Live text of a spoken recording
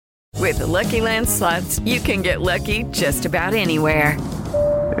With the Lucky Land Slots, you can get lucky just about anywhere.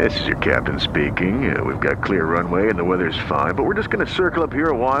 This is your captain speaking. We've got clear runway and the weather's fine, but we're just going to circle up here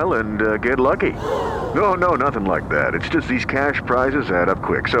a while and get lucky. No, nothing like that. It's just these cash prizes add up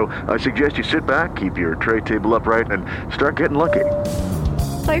quick. So I suggest you sit back, keep your tray table upright, and start getting lucky.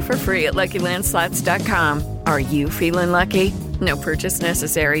 Play for free at LuckyLandSlots.com. Are you feeling lucky? No purchase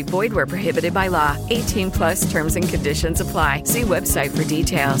necessary. Void where prohibited by law. 18 plus terms and conditions apply. See website for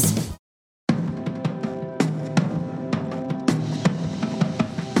details.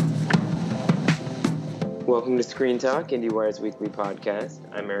 Welcome to Screen Talk, IndieWire's weekly podcast.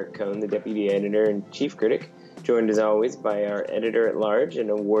 I'm Eric Cohn, the deputy editor and chief critic, joined as always by our editor-at-large and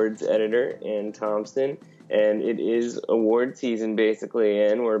awards editor, Ann Thompson. And it is award season, basically,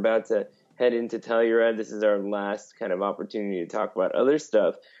 and we're about to head into Telluride. This is our last kind of opportunity to talk about other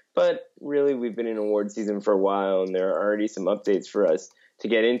stuff. But really, we've been in award season for a while, and there are already some updates for us to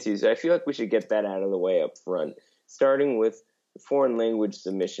get into. So I feel like we should get that out of the way up front, starting with foreign language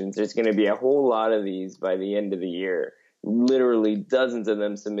submissions. There's going to be a whole lot of these by the end of the year. Literally dozens of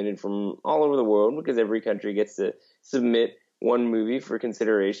them submitted from all over the world, because every country gets to submit one movie for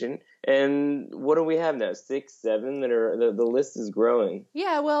consideration. And what do we have now? 6, 7 that are the list is growing.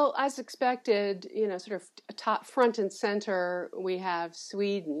 Yeah, well, as expected, sort of top front and center, we have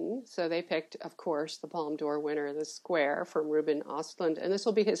Sweden. So they picked, of course, the Palme d'Or winner, The Square, from Ruben Östlund, and this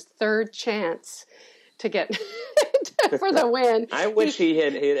will be his third chance to get for the win. I wish he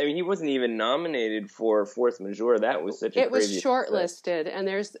had. I mean, he wasn't even nominated for Force Majeure. That was such a It was shortlisted, and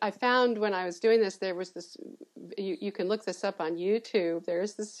I found when I was doing this, there was this. You can look this up on YouTube.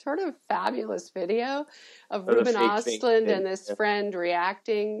 There's this sort of fabulous video of Ruben Östlund and this friend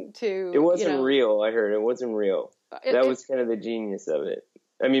reacting to. It wasn't real. I heard it wasn't real. That was kind of the genius of it.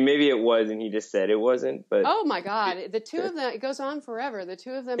 I mean, maybe it was, and he just said it wasn't. But oh my God, the two of them, it goes on forever. The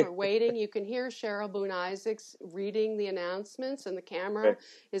two of them are waiting. You can hear Cheryl Boone Isaacs reading the announcements, and the camera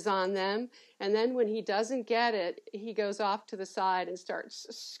is on them. And then when he doesn't get it, he goes off to the side and starts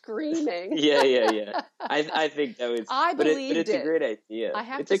screaming. Yeah. I think that was. I believed it. But it's a great idea. I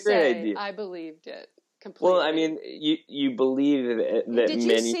have it's to a great say, idea. I believed it completely. Well, I mean, you believe that Did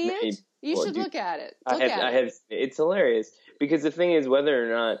you see it? You should look at it. I have. It's hilarious, because the thing is, whether or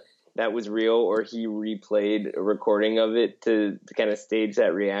not that was real or he replayed a recording of it to kind of stage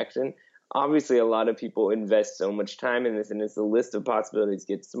that reaction, obviously a lot of people invest so much time in this, and as the list of possibilities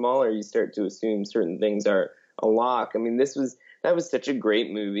gets smaller, you start to assume certain things are a lock. I mean, that was such a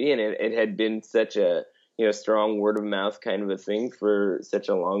great movie, and it had been such a strong word of mouth kind of a thing for such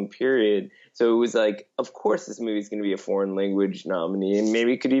a long period. So it was like, of course this movie is going to be a foreign language nominee, and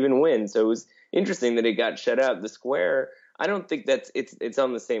maybe it could even win. So it was interesting that it got shut out. The Square, I don't think it's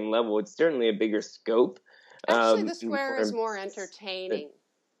on the same level. It's certainly a bigger scope. Actually, The Square is more entertaining.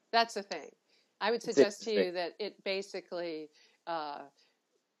 That's the thing. I would suggest to you that it basically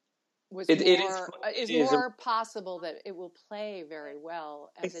is more possible that it will play very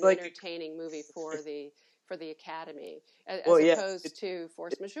well as an entertaining movie for the Academy, as opposed to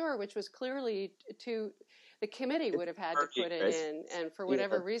Force Majeure, which was clearly the committee would have had to put it in, and for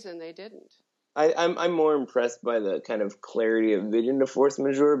whatever reason they didn't. I'm more impressed by the kind of clarity of vision to Force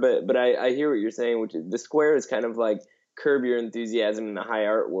Majeure, but I hear what you're saying, which is The Square is kind of like Curb Your Enthusiasm in the high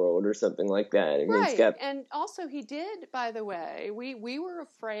art world or something like that. I mean, and also he did, by the way, we were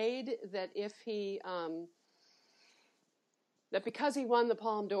afraid that if he that because he won the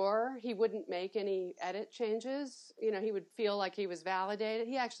Palme d'Or, he wouldn't make any edit changes. He would feel like he was validated.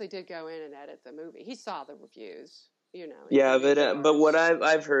 He actually did go in and edit the movie. He saw the reviews. Yeah, but what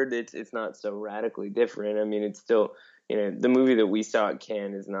I've heard, it's not so radically different. I mean, it's still, the movie that we saw at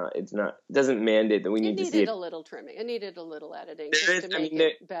Cannes doesn't mandate that we need to see it. It needed a little trimming. It needed a little editing to make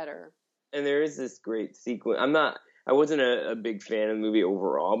it better. And there is this great sequence. I wasn't a big fan of the movie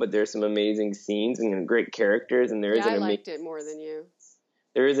overall, but there's some amazing scenes and great characters, and I liked it more than you.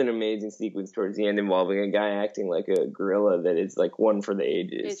 There is an amazing sequence towards the end involving a guy acting like a gorilla that is like one for the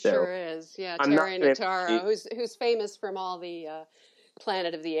ages. It sure is. Yeah, Terry Notaro, who's famous from all the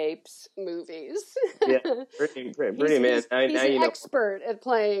Planet of the Apes movies. Yeah, pretty man. He's an expert at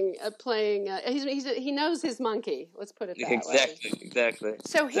playing. He knows his monkey. Let's put it that way. Exactly.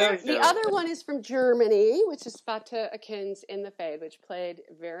 So here, the other one is from Germany, which is Fateh Akın's In the Fade, which played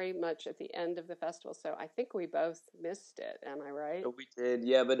very much at the end of the festival. So I think we both missed it. Am I right? We did,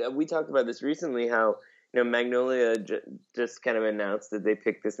 yeah. But we talked about this recently. How Magnolia just kind of announced that they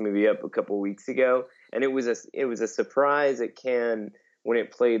picked this movie up a couple weeks ago, and it was a surprise at Cannes when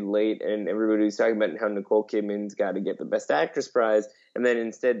it played late, and everybody was talking about how Nicole Kidman's got to get the Best Actress prize, and then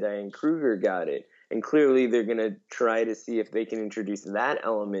instead Diane Kruger got it. And clearly they're going to try to see if they can introduce that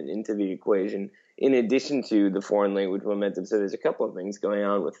element into the equation in addition to the foreign language momentum. So there's a couple of things going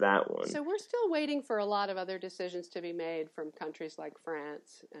on with that one. So we're still waiting for a lot of other decisions to be made from countries like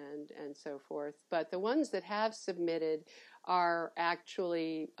France and so forth. But the ones that have submitted are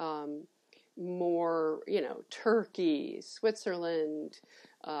actually more, Turkey, Switzerland,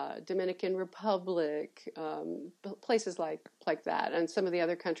 Dominican Republic, places like that. And some of the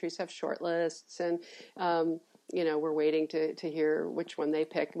other countries have short lists, and we're waiting to hear which one they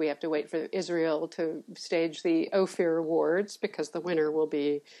pick. We have to wait for Israel to stage the Ophir Awards because the winner will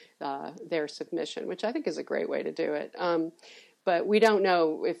be their submission, which I think is a great way to do it. But we don't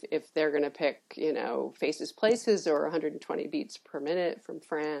know if they're going to pick, Faces, Places or 120 Beats per Minute from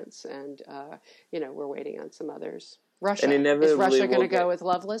France. And, we're waiting on some others. Russia. Is Russia going to go with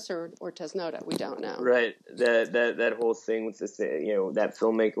Loveless or Tesnota? We don't know. Right. That whole thing with this, that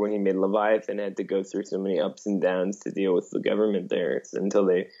filmmaker, when he made Leviathan, had to go through so many ups and downs to deal with the government there until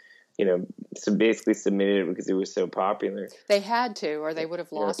they, so basically submitted it because it was so popular. They had to, or they would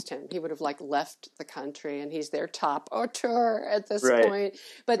have lost him. He would have left the country, and he's their top auteur at this point.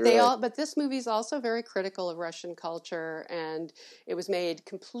 But but this movie is also very critical of Russian culture, and it was made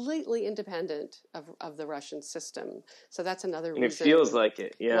completely independent of the Russian system. So that's another reason. And it feels like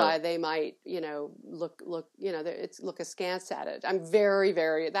it, why they might, look askance at it. I'm very,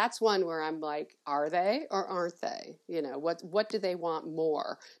 very. That's one where I'm like, are they or aren't they? What do they want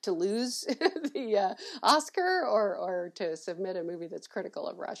more, to lose the Oscar or to submit a movie that's critical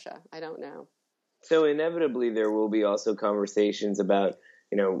of Russia? I don't know. So inevitably there will be also conversations about,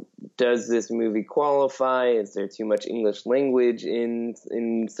 does this movie qualify? Is there too much English language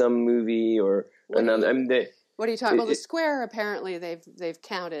in some movie or another? What are you talking about? Well, The Square, apparently they've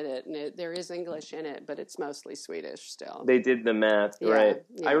counted it, and there is English in it, but it's mostly Swedish still. They did the math, right?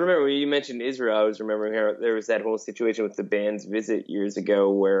 Yeah. I remember when you mentioned Israel, I was remembering how there was that whole situation with the band's Visit years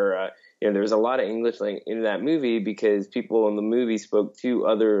ago where, there was a lot of English in that movie because people in the movie spoke two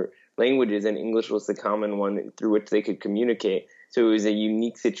other languages, and English was the common one through which they could communicate. So it was a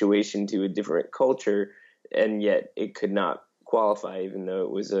unique situation to a different culture, and yet it could not qualify, even though it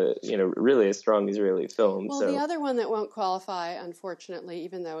was really a strong Israeli film. Well, the other one that won't qualify, unfortunately,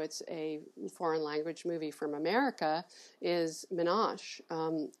 even though it's a foreign language movie from America, is Menage.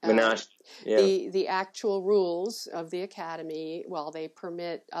 Menage, yeah. The actual rules of the Academy, while they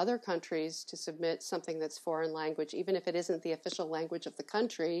permit other countries to submit something that's foreign language, even if it isn't the official language of the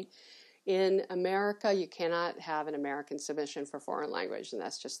country, in America, you cannot have an American submission for foreign language, and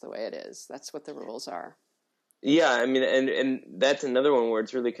that's just the way it is. That's what the rules are. Yeah, I mean, and that's another one where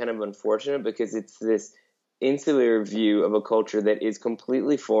it's really kind of unfortunate because it's this insular view of a culture that is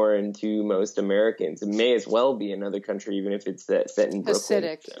completely foreign to most Americans. It may as well be another country, even if it's set in Brooklyn.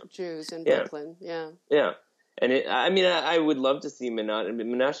 Hasidic Jews in Brooklyn, yeah. And I would love to see Menage.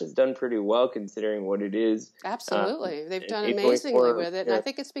 Menage has done pretty well considering what it is. Absolutely. They've done amazingly with it. And I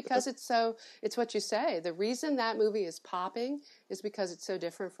think it's because it's what you say. The reason that movie is popping is because it's so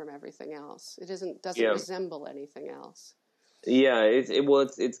different from everything else. It doesn't resemble anything else. Yeah,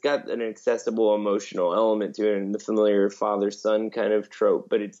 it's got an accessible emotional element to it and the familiar father-son kind of trope,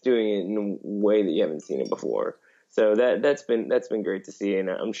 but it's doing it in a way that you haven't seen it before. So that's been great to see, and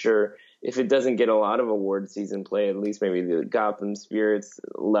I'm sure if it doesn't get a lot of award season play, at least maybe the Gotham Spirits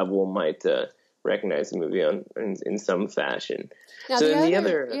level might recognize the movie in some fashiin. Now, so the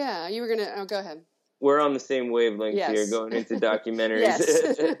other, you were gonna. Oh, go ahead. We're on the same wavelength here, going into documentaries.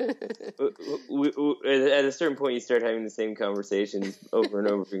 At a certain point, you start having the same conversations over and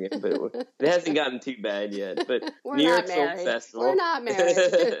over again, but it hasn't gotten too bad yet. But New York Film Festival. We're not married.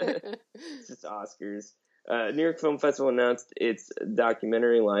 It's just Oscars. New York Film Festival announced its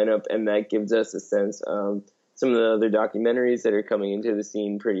documentary lineup, and that gives us a sense of some of the other documentaries that are coming into the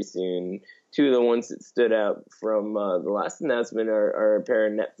scene pretty soon. Two of the ones that stood out from the last announcement are a pair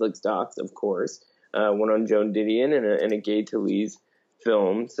of Netflix docs, of course. One on Joan Didion and a Gay Talese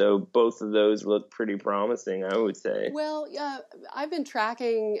film. So both of those look pretty promising, I would say. Well, I've been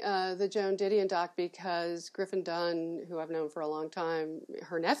tracking the Joan Didion doc because Griffin Dunn, who I've known for a long time,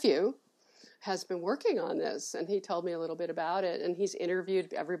 her nephew, has been working on this, and he told me a little bit about it, and he's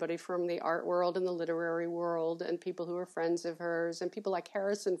interviewed everybody from the art world and the literary world and people who are friends of hers and people like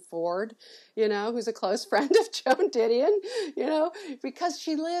Harrison Ford, who's a close friend of Joan Didion, because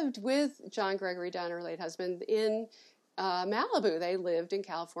she lived with John Gregory Dunn, her late husband, in Malibu. They lived in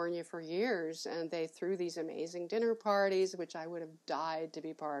California for years, and they threw these amazing dinner parties, which I would have died to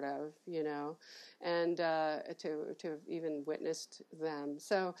be part of, and to have even witnessed them.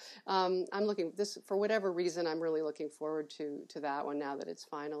 So I'm for whatever reason, I'm really looking forward to that one now that it's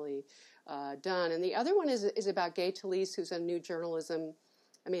finally done. And the other one is about Gay Talese, who's a new journalism.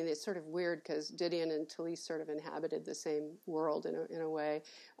 I mean, it's sort of weird because Didion and Talese sort of inhabited the same world in a way.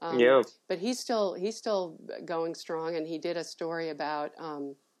 But he's still going strong, and he did a story about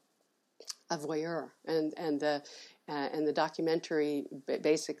a voyeur, and the documentary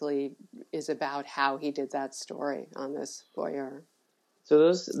basically is about how he did that story on this voyeur. So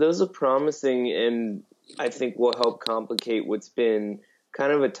those are promising, and I think will help complicate what's been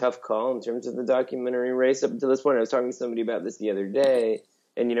kind of a tough call in terms of the documentary race up until this point. I was talking to somebody about this the other day,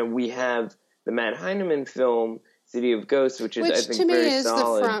 and we have the Matt Heineman film City of Ghosts, which I think to me very is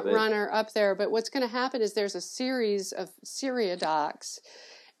solid, the front runner up there. But what's going to happen is there's a series of Syria docs.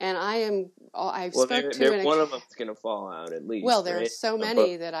 And one of them's going to fall out at least. Well, there are so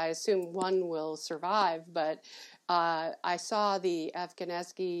many that I assume one will survive. But I saw the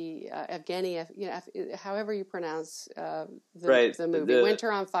Evgeny, however you pronounce the movie,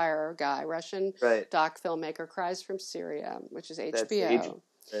 Winter on Fire guy, Russian doc filmmaker, Cries from Syria, which is HBO.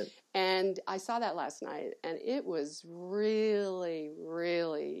 Right. And I saw that last night, and it was really,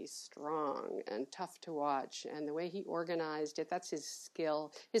 really strong and tough to watch. And the way he organized it, that's his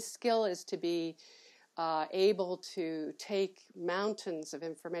skill. His skill is to be able to take mountains of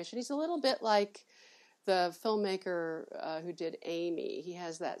information. He's a little bit like the filmmaker who did Amy. He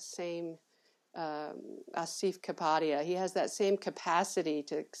has that same, Asif Kapadia, he has that same capacity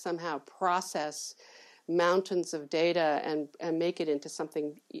to somehow process mountains of data and make it into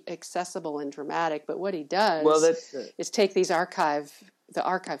something accessible and dramatic. But what he does is take these archive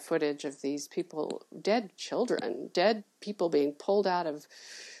footage of these people, dead children, dead people being pulled out of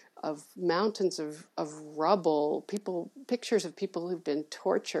mountains of rubble, pictures of people who've been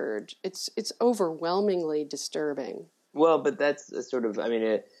tortured. It's overwhelmingly disturbing. Well, but that's a sort of,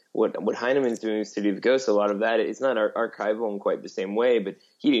 what Heineman's doing with City of Ghosts, a lot of that, it's not archival in quite the same way, but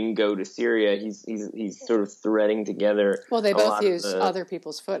he didn't go to Syria. He's sort of threading together. Well, they both use other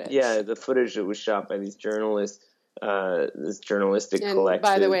people's footage. Yeah, the footage that was shot by these journalists, this journalistic collective.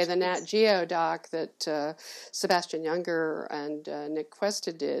 By the way, the Nat Geo doc that Sebastian Junger and Nick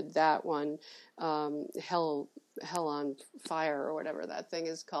Cuesta did, that one, Hell on Fire or whatever that thing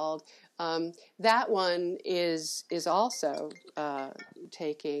is called. That one is also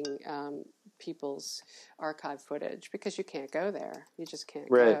taking people's archive footage because you can't go there. You just can't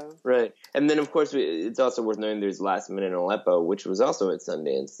go. Right. And then, of course, it's also worth knowing there's Last Minute in Aleppo, which was also at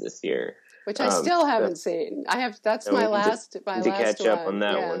Sundance this year. Which I still haven't seen. That's my last one. To catch up on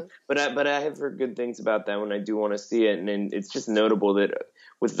that one. But I have heard good things about that one. I do want to see it. And it's just notable that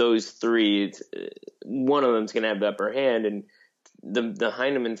with those three, one of them's going to have the upper hand. And the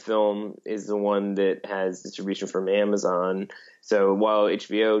Heineman film is the one that has distribution from Amazon. So while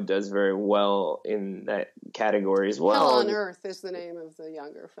HBO does very well in that category as well. Hell on Earth is the name of the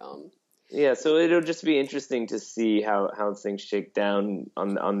Younger film. Yeah, so it'll just be interesting to see how things shake down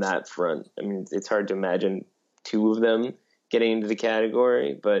on that front. I mean, it's hard to imagine two of them getting into the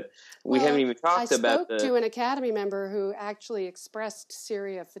category, but we haven't even talked about I spoke to an Academy member who actually expressed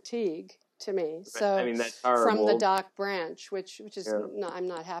Syria fatigue to me. So that's horrible. From the doc branch, which is I'm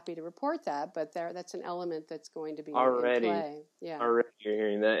not happy to report that, but that's an element that's going to be already in play. Yeah, already you're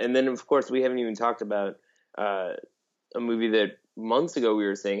hearing that, and then of course we haven't even talked about a movie that months ago we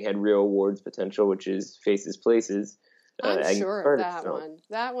were saying had real awards potential, which is Faces Places. I'm sure of that one.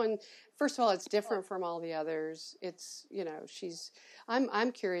 That one, first of all, it's different from all the others. It's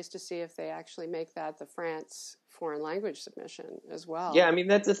I'm curious to see if they actually make that the France foreign language submission as well. Yeah,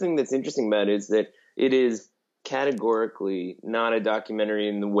 that's the thing that's interesting about it, is that it is categorically not a documentary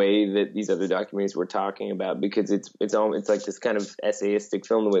in the way that these other documentaries we're talking about, because it's like this kind of essayistic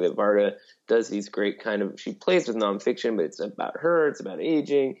film, the way that Varda does these great she plays with nonfiction, but it's about her, it's about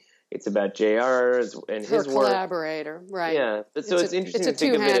aging, it's about JR and his work. Her collaborator, right. Yeah, but so it's interesting to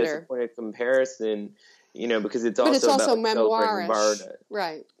think of it as a point of comparison, because it's also about memoirish. Varda.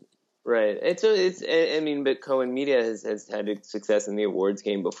 Right. Right. And so but Cohen Media has had success in the awards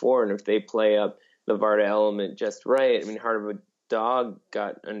game before, and if they play up the Varda element just right, Heart of a Dog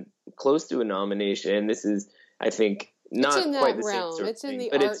got close to a nomination, and this is, I think, not quite the same sort of It's in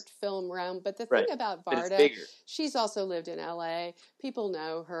thing, the art film realm. But the thing about Varda, she's also lived in LA. People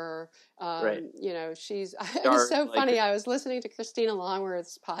know her. She's. It was so funny. I was listening to Christina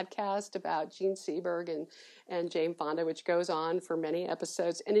Longworth's podcast about Gene Seberg and Jane Fonda, which goes on for many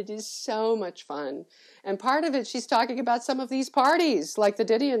episodes, and it is so much fun. And part of it, she's talking about some of these parties, like the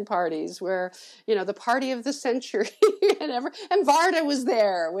Didion parties, where the party of the century, and Varda was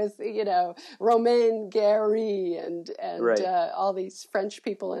there with Romain Gary and and all these French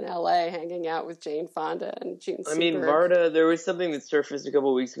people in L.A. hanging out with Jane Fonda and Gene Seberg. I mean, Varda, there was something that surfaced a couple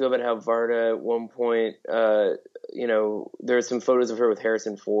of weeks ago about how Varda at one point, there were some photos of her with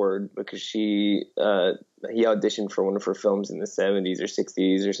Harrison Ford because he auditioned for one of her films in the 70s or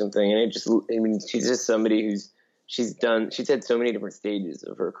 60s or something. And she's just somebody she's had so many different stages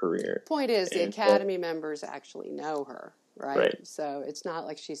of her career. Point is, the Academy members actually know her, right? So it's not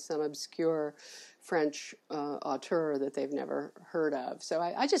like she's some obscure French auteur that they've never heard of. So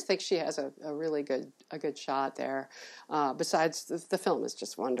I just think she has a really good shot there. Besides, the film is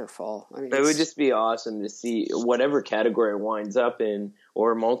just wonderful. I mean, it would just be awesome to see whatever category it winds up in,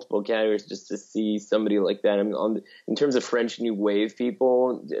 or multiple categories, just to see somebody like that. I mean, in terms of French New Wave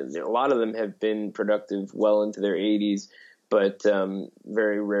people, a lot of them have been productive well into their 80s. But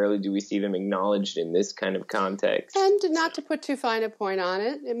very rarely do we see them acknowledged in this kind of context. And not to put too fine a point on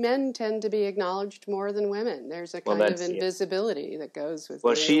it, men tend to be acknowledged more than women. There's a kind of invisibility that goes with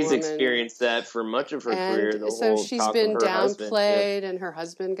Well, she's a woman. Experienced that for much of her career. So she's been downplayed, and her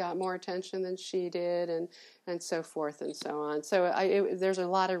husband got more attention than she did, and so forth and so on. So there's a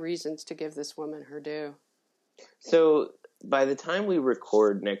lot of reasons to give this woman her due. So by the time we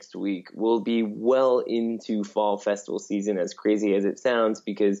record next week, we'll be well into fall festival season, as crazy as it sounds,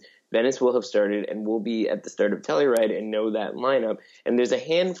 because Venice will have started and we'll be at the start of Telluride and know that lineup. And there's a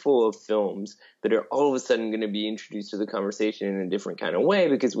handful of films that are all of a sudden going to be introduced to the conversation in a different kind of way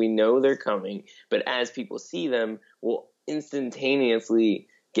because we know they're coming. But as people see them, we'll instantaneously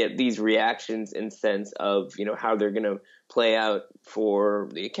get these reactions and sense of, how they're going to play out for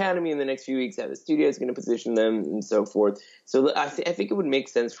the Academy in the next few weeks, how the studio is going to position them, and so forth. So I think it would make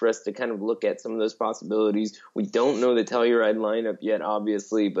sense for us to kind of look at some of those possibilities. We don't know the Telluride lineup yet,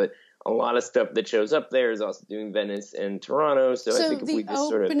 obviously, but a lot of stuff that shows up there is also doing Venice and Toronto. So I think if we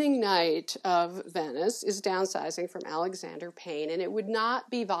just the opening night of Venice is Downsizing from Alexander Payne, and it would not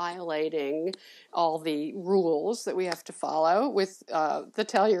be violating all the rules that we have to follow with the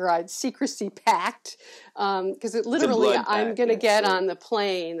Telluride Secrecy Pact, because I'm going to get on the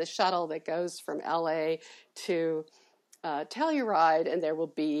plane, the shuttle that goes from LA to Telluride, and there will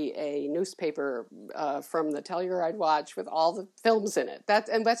be a newspaper from the Telluride Watch with all the films in it.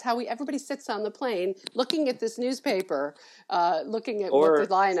 That's how everybody sits on the plane looking at this newspaper, looking at what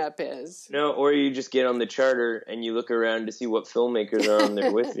the lineup is. No, or you just get on the charter and you look around to see what filmmakers are on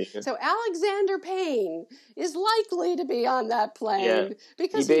there with you. So Alexander Payne is likely to be on that plane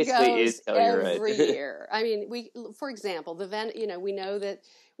because he goes every year. I mean, for example, we know that.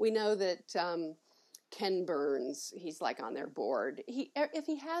 Ken Burns, he's like on their board. If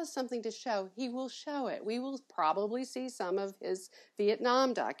he has something to show, he will show it. We will probably see some of his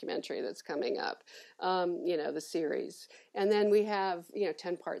Vietnam documentary that's coming up, the series. And then we have,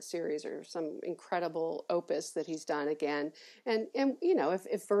 10-part series or some incredible opus that he's done again. And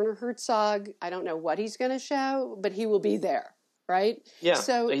if Werner Herzog, I don't know what he's going to show, but he will be there. Right? Yeah.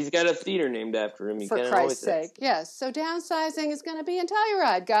 So he's got a theater named after him. For Christ's sake, yes. So Downsizing is going to be in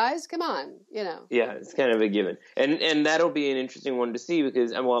Telluride, guys. Come on, Yeah, it's kind of a given, and that'll be an interesting one to see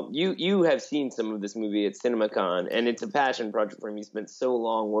because you have seen some of this movie at CinemaCon, and it's a passion project for him. He spent so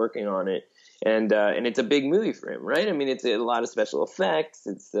long working on it, and it's a big movie for him, right? I mean, it's a lot of special effects.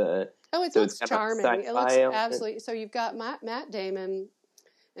 It looks charming. It looks absolutely. So you've got Matt Damon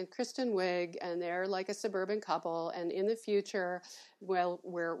and Kristen Wiig, and they're like a suburban couple. And in the future,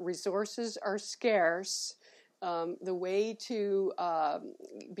 where resources are scarce, the way to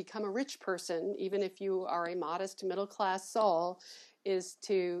become a rich person, even if you are a modest middle-class soul, is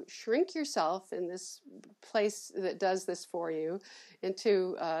to shrink yourself in this place that does this for you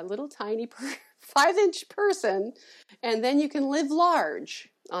into a little tiny 5-inch person, and then you can live large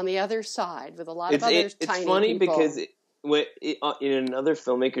on the other side with a lot of other tiny people. It's funny because in another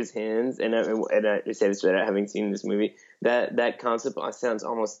filmmaker's hands, and I say this without having seen this movie, that concept sounds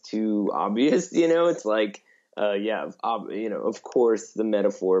almost too obvious. It's like, of course the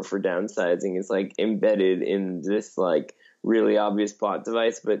metaphor for downsizing is like embedded in this like really obvious plot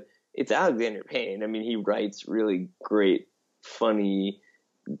device, but it's Alexander Payne. I mean, he writes really great, funny,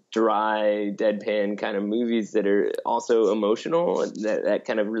 dry, deadpan kind of movies that are also emotional, that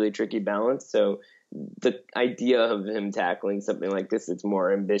kind of really tricky balance. So the idea of him tackling something like this that's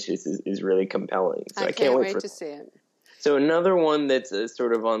more ambitious is really compelling. So I can't wait to see it. So another one that's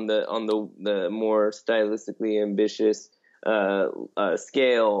sort of on the more stylistically ambitious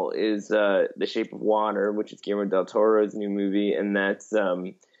scale is The Shape of Water, which is Guillermo del Toro's new movie, and that's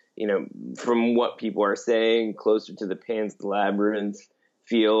from what people are saying, closer to the Pan's Labyrinth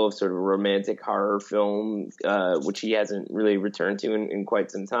feel of sort of a romantic horror film, which he hasn't really returned to in quite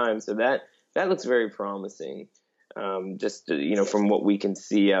some time. So that looks very promising. Just from what we can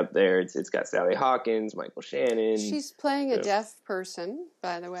see out there, it's got Sally Hawkins, Michael Shannon. She's playing a deaf person,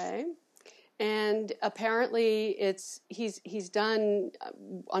 by the way. And apparently he's done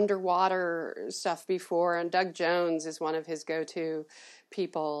underwater stuff before, and Doug Jones is one of his go-to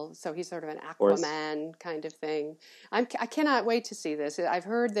people. So he's sort of an Aquaman kind of thing. I cannot wait to see this. I've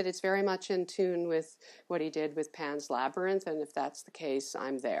heard that it's very much in tune with what he did with Pan's Labyrinth, and if that's the case,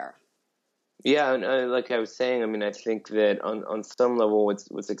 I'm there. Yeah, and like I was saying, I mean, I think that on some level,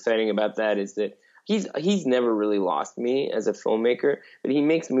 what's exciting about that is that he's never really lost me as a filmmaker, but he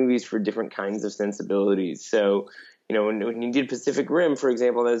makes movies for different kinds of sensibilities. So, when he did Pacific Rim, for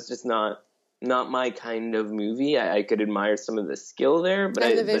example, that's just not my kind of movie. I could admire some of the skill there, but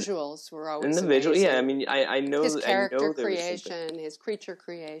the visuals were always and the visual. Yeah, I mean, I know his character creation, his creature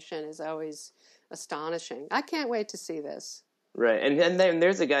creation is always astonishing. I can't wait to see this. Right, and then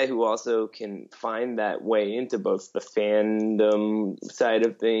there's a guy who also can find that way into both the fandom side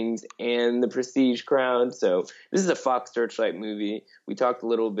of things and the prestige crowd. So this is a Fox Searchlight movie. We talked a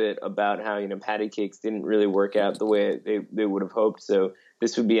little bit about how Patty Cakes didn't really work out the way they would have hoped. So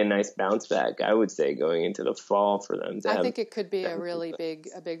this would be a nice bounce back, I would say, going into the fall for them. I think it could be a really big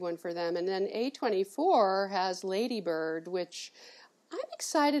one for them. And then A24 has Lady Bird, which I'm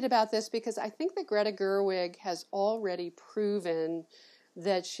excited about this because I think that Greta Gerwig has already proven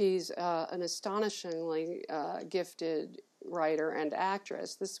that she's an astonishingly gifted writer and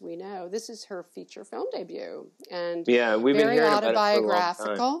actress. This we know. This is her feature film debut, and we've been hearing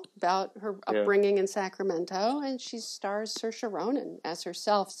autobiographical about her upbringing in Sacramento, and she stars Saoirse Ronan as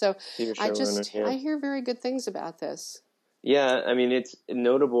herself. So I hear very good things about this. Yeah, I mean, it's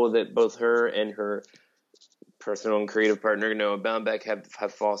notable that both her and her personal and creative partner Noah Baumbach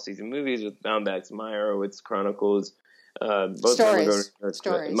have fall season movies with Baumbach's Meyerowitz Chronicles. Both stories.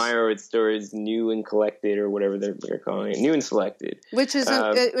 Meyerowitz Stories, New and Collected, or whatever they're calling it, New and Selected. Which it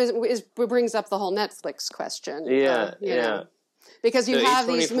brings up the whole Netflix question. Yeah. Because you have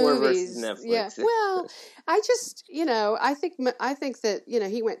these movies. Yeah. Well, I think that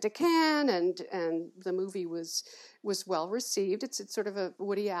he went to Cannes and the movie was well received. It's sort of a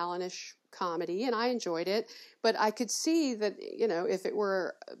Woody Allen-ish comedy, and I enjoyed it. But I could see that, if it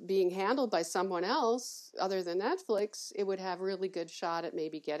were being handled by someone else other than Netflix, it would have a really good shot at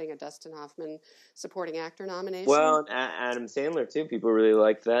maybe getting a Dustin Hoffman supporting actor nomination. Well, Adam Sandler, too. People really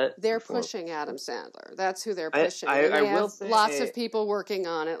like that. They're pushing Adam Sandler. That's who they're pushing. I will have say, lots of people working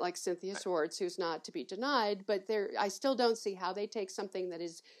on it, like Cynthia Swartz, who's not to be denied. But I still don't see how they take something that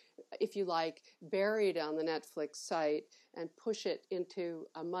is, if you like, buried on the Netflix site and push it into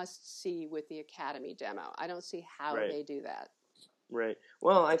a must-see with the Academy demo. I don't see how they do that. Right.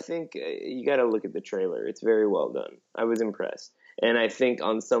 Well, I think you got to look at the trailer. It's very well done. I was impressed. And I think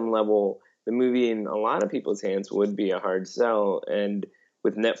on some level, the movie in a lot of people's hands would be a hard sell. And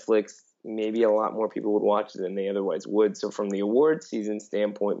with Netflix, maybe a lot more people would watch it than they otherwise would. So from the award season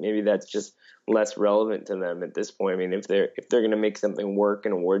standpoint, maybe that's just less relevant to them at this point. I mean, if they're going to make something work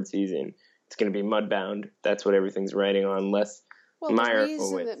in award season, it's going to be Mudbound. That's what everything's riding on. Less Meyerowitz.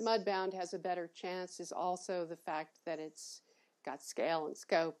 The reason that Mudbound has a better chance is also the fact that it's got scale and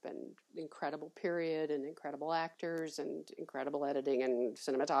scope and incredible period and incredible actors and incredible editing and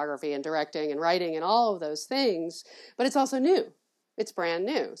cinematography and directing and writing and all of those things. But it's also new. It's brand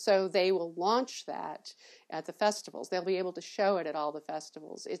new. So they will launch that at the festivals. They'll be able to show it at all the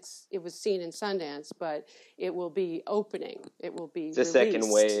festivals. It was seen in Sundance, but it will be opening. It will be the second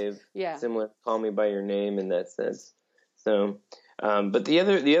wave. Yeah. Similar to Call Me by Your Name in that sense. So, but the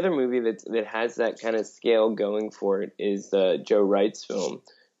other movie that has that kind of scale going for it is Joe Wright's film,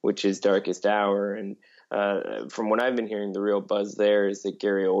 which is Darkest Hour. And from what I've been hearing, the real buzz there is that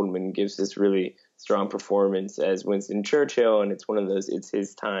Gary Oldman gives this really strong performance as Winston Churchill, and it's one of those it's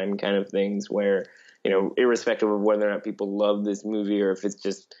his time kind of things where, irrespective of whether or not people love this movie or if it's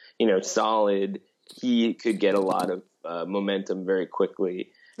just, solid, he could get a lot of momentum very quickly.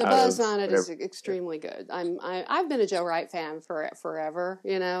 The buzz on it is extremely good. I've been a Joe Wright fan for forever.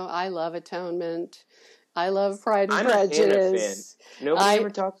 I love Atonement. I love Pride and Prejudice. I'm a Hannah fan. Nobody ever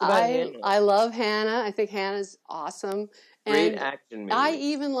talks about Hannah. I love Hannah. I think Hannah's awesome. Great action movie. I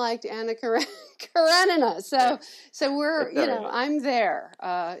even liked Anna Karenina. So we're, I'm there.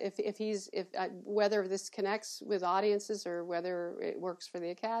 Whether this connects with audiences or whether it works for the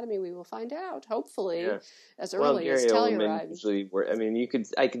Academy, we will find out. Hopefully, as early as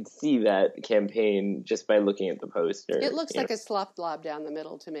Telluride. I could see that campaign just by looking at the poster. It looks like a slop blob down the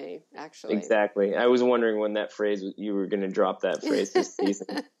middle to me, actually. Exactly. I was wondering when you were going to drop that phrase this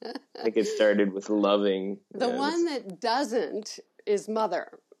season. I think it started with loving. The one that doesn't is Mother.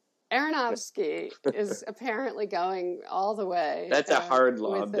 Aronofsky is apparently going all the way. That's a hard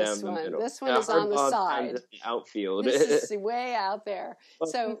lob down the middle. This one is on the side. The outfield. This is way out there.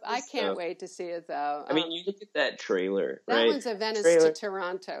 So I can't wait to see it, though. I mean, you look at that trailer, right? That one's a Venice to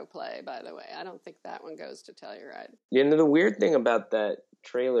Toronto play, by the way. I don't think that one goes to Telluride. You know, the weird thing about that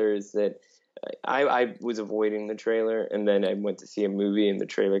trailer is that I was avoiding the trailer, and then I went to see a movie, and the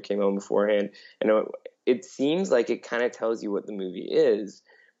trailer came on beforehand. And it seems like it kind of tells you what the movie is,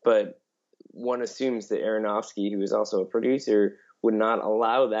 but one assumes that Aronofsky, who is also a producer, would not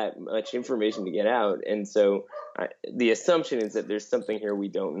allow that much information to get out. And so the assumption is that there's something here we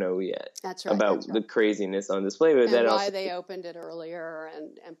don't know yet. That's right, about the craziness on display. But and why they opened it earlier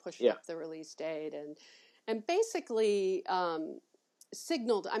and pushed up the release date. And basically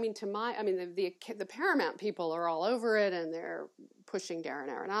signaled, the Paramount people are all over it, and they're pushing Darren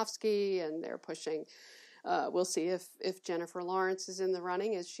Aronofsky, and they're pushing... we'll see if Jennifer Lawrence is in the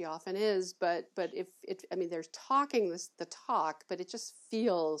running, as she often is. But there's talking the talk, but it just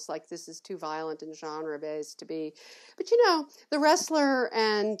feels like this is too violent and genre based to be. But The Wrestler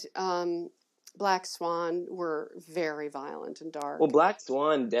and Black Swan were very violent and dark. Well, Black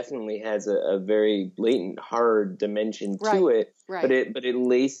Swan definitely has a very blatant horror dimension to it, right. but it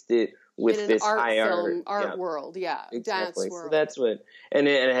laced it with in this art high art world, exactly. Dance world. So that's what, and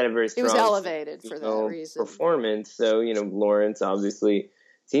it had a very strong, it was elevated for that reason, performance. So Lawrence obviously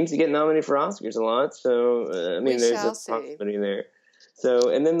seems to get nominated for Oscars a lot. So there's a possibility there. So,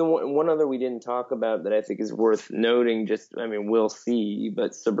 and then the one other we didn't talk about that I think is worth noting, we'll see,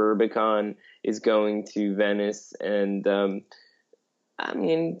 but Suburbicon is going to Venice, and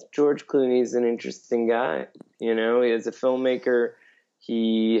George Clooney is an interesting guy. As a filmmaker,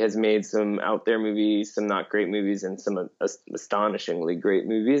 he has made some out there movies, some not great movies, and some astonishingly great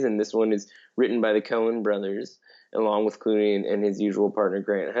movies. And this one is written by the Coen brothers, along with Clooney and his usual partner,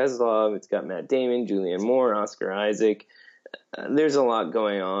 Grant Heslov. It's got Matt Damon, Julianne Moore, Oscar Isaac. There's a lot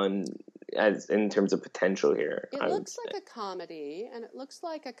going on in terms of potential here. It looks like a comedy, and it looks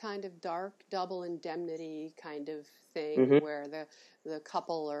like a kind of dark double indemnity kind of thing, where the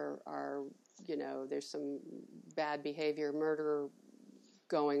couple are there's some bad behavior, murder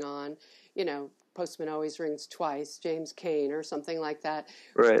going on. Postman Always Rings Twice, James Cain or something like that.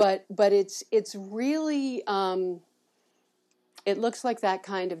 Right. But it's really it looks like that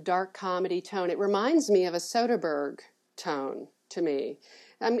kind of dark comedy tone. It reminds me of a Soderbergh tone to me.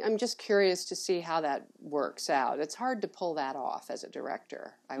 I'm just curious to see how that works out. It's hard to pull that off as a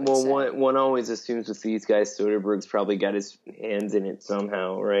director, I would say. Well, one always assumes with these guys, Soderbergh's probably got his hands in it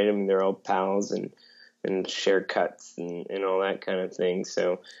somehow, right? They're all pals and share cuts and all that kind of thing.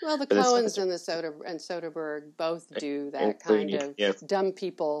 So, well, the Coens and Soderbergh both do that kind of dumb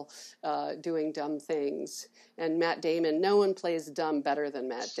people doing dumb things. And Matt Damon, no one plays dumb better than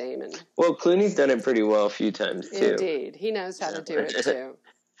Matt Damon. Well, Clooney's done it pretty well a few times too. Indeed, he knows how to do it too.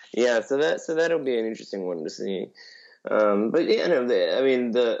 Yeah, so that'll be an interesting one to see. But at the end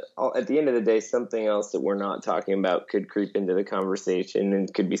of the day, something else that we're not talking about could creep into the conversation,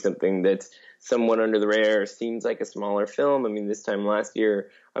 and could be something that's somewhat under the radar. Seems like a smaller film. This time last year,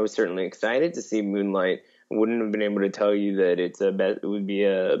 I was certainly excited to see Moonlight. I wouldn't have been able to tell you that it would be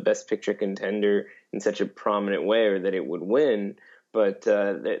a Best Picture contender in such a prominent way, or that it would win. But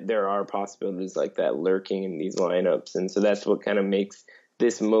there are possibilities like that lurking in these lineups, and so that's what kind of makes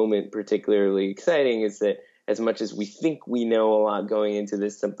this moment particularly exciting. Is that as much as we think we know a lot going into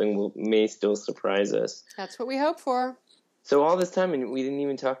this, something may still surprise us. That's what we hope for. So all this time, and we didn't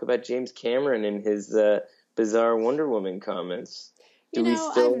even talk about James Cameron and his bizarre Wonder Woman comments.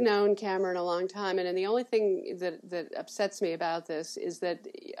 I've known Cameron a long time, and the only thing that upsets me about this is that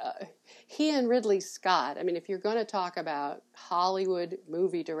he and Ridley Scott, if you're going to talk about Hollywood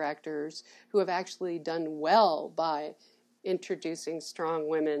movie directors who have actually done well by introducing strong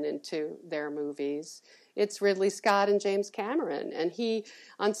women into their movies, it's Ridley Scott and James Cameron. And he,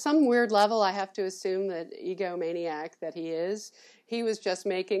 on some weird level, I have to assume that egomaniac that he was just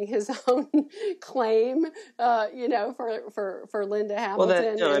making his own claim, for Linda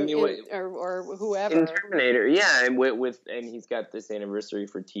Hamilton or whoever. In Terminator, yeah, and he's got this anniversary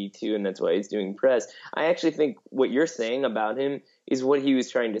for T2, and that's why he's doing press. I actually think what you're saying about him is what he was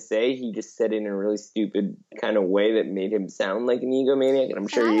trying to say. He just said it in a really stupid kind of way that made him sound like an egomaniac, and I'm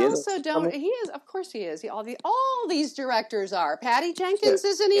sure he is. He is, of course he is. All these directors are. Patty Jenkins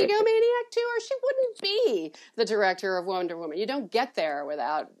is an egomaniac too, or she wouldn't be the director of Wonder Woman. You don't get there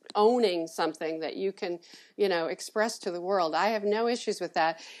without owning something that you can, express to the world. I have no issues with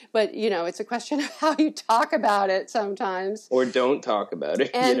that. But, it's a question of how you talk about it sometimes. Or don't talk about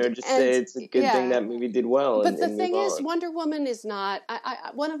it. Say it's a good thing that movie did well. But the thing is, Wonder Woman is not...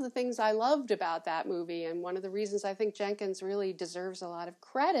 one of the things I loved about that movie, and one of the reasons I think Jenkins really deserves a lot of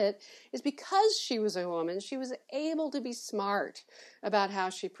credit, is because she was a woman, she was able to be smart about how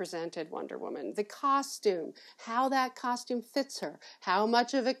she presented Wonder Woman. The costume, how that costume fits her, how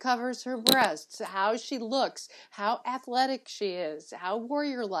much of it covers her breasts, how she looks, how athletic she is, how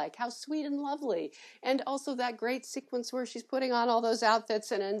warrior-like, how sweet and lovely. And also that great sequence where she's putting on all those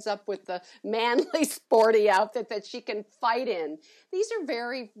outfits and ends up with the manly, sporty outfit that she can fight in. These are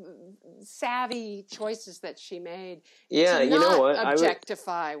very savvy choices that she made to not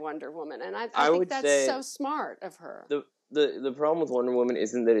objectify Wonder Woman. And I think that's so smart of her. The problem with Wonder Woman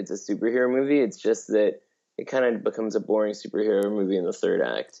isn't that it's a superhero movie. It's just that it kind of becomes a boring superhero movie in the third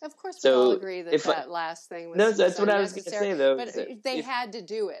act. Of course, we all agree that last thing was that's what I was going to say, though. But they had to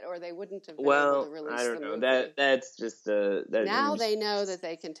do it, or they wouldn't have been able to release the movie. That's just now they know that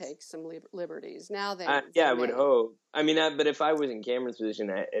they can take some liberties. Now I would hope. I mean, but if I was in Cameron's position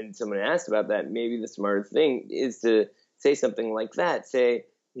and someone asked about that, maybe the smarter thing is to say something like that. Say,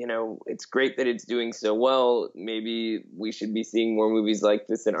 it's great that it's doing so well. Maybe we should be seeing more movies like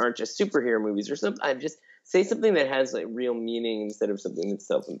this that aren't just superhero movies or something. I just say something that has like real meaning instead of something that's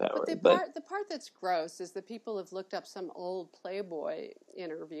self-empowering. But the part that's gross is that people have looked up some old Playboy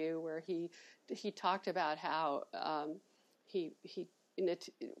interview where he talked about how he's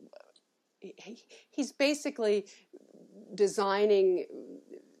basically designing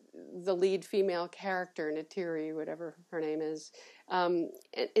the lead female character, Natiri, whatever her name is,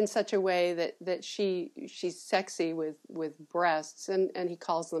 in such a way that she's sexy with breasts, and he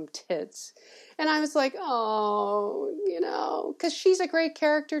calls them tits. And I was like, because she's a great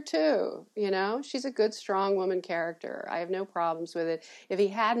character too, she's a good, strong woman character. I have no problems with it. If he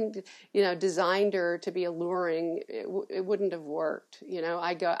hadn't, designed her to be alluring, it wouldn't have worked.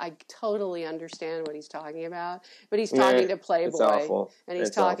 I totally understand what he's talking about, but he's talking to Playboy, and he's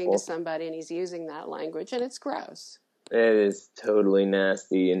talking to somebody, and he's using that language, and it's gross. It is totally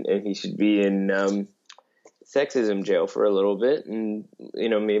nasty, and he should be in sexism jail for a little bit, and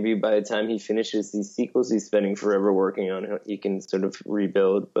maybe by the time he finishes these sequels he's spending forever working on, he can sort of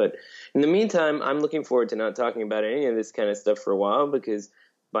rebuild. But in the meantime, I'm looking forward to not talking about any of this kind of stuff for a while, because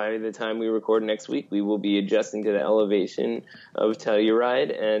by the time we record next week, we will be adjusting to the elevation of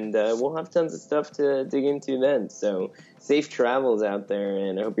Telluride, and we'll have tons of stuff to dig into then. So safe travels out there,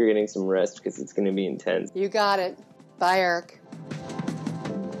 and I hope you're getting some rest, because it's going to be intense. You got it. Bye, Eric.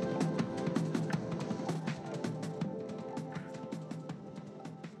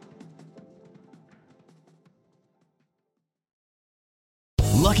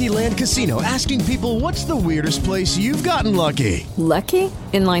 Lucky Land Casino, asking people, what's the weirdest place you've gotten lucky? Lucky?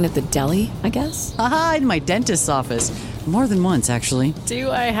 In line at the deli, I guess? Aha, in my dentist's office. More than once, actually.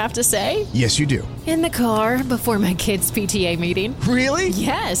 Do I have to say? Yes, you do. In the car before my kids' PTA meeting. Really?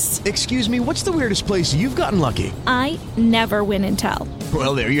 Yes. Excuse me, what's the weirdest place you've gotten lucky? I never win and tell.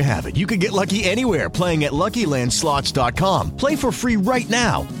 Well, there you have it. You can get lucky anywhere, playing at LuckyLandSlots.com. Play for free right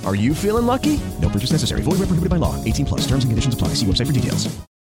now. Are you feeling lucky? No purchase necessary. Void where prohibited by law. 18+. Terms and conditions apply. See website for details.